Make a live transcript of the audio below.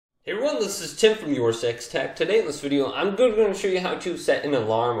Hey everyone, this is Tim from YourSixTech. Today in this video, I'm going to show you how to set an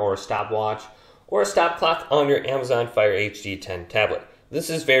alarm or a stopwatch or a stop clock on your Amazon Fire HD 10 tablet. This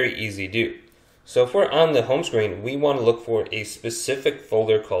is very easy to do. So if we're on the home screen, we want to look for a specific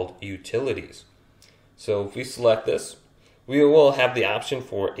folder called Utilities. So if we select this, we will have the option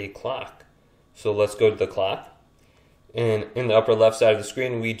for a clock. So let's go to the clock. And in the upper left side of the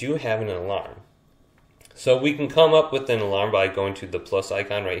screen, we do have an alarm. So we can come up with an alarm by going to the plus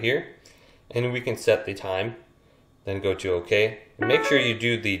icon right here, and we can set the time, then go to OK. And make sure you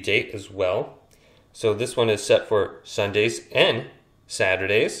do the date as well. So this one is set for Sundays and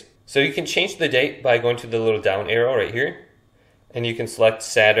Saturdays. So you can change the date by going to the little down arrow right here, and you can select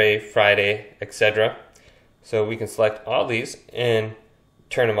Saturday, Friday, etc. So we can select all these and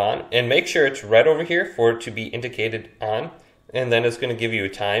turn them on, and make sure it's red over here for it to be indicated on. And then it's going to give you a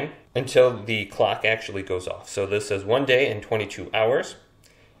time until the clock actually goes off. So this says 1 day and 22 hours.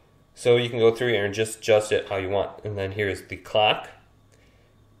 So you can go through here and just adjust it how you want. And then here's the clock,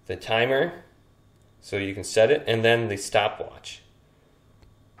 the timer, so you can set it, and then the stopwatch.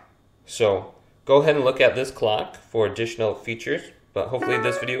 So go ahead and look at this clock for additional features. But hopefully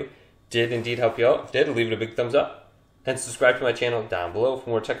this video did indeed help you out. If it did, leave it a big thumbs up. And subscribe to my channel down below for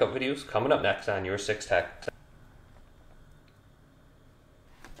more tech up videos coming up next on YourSixTech.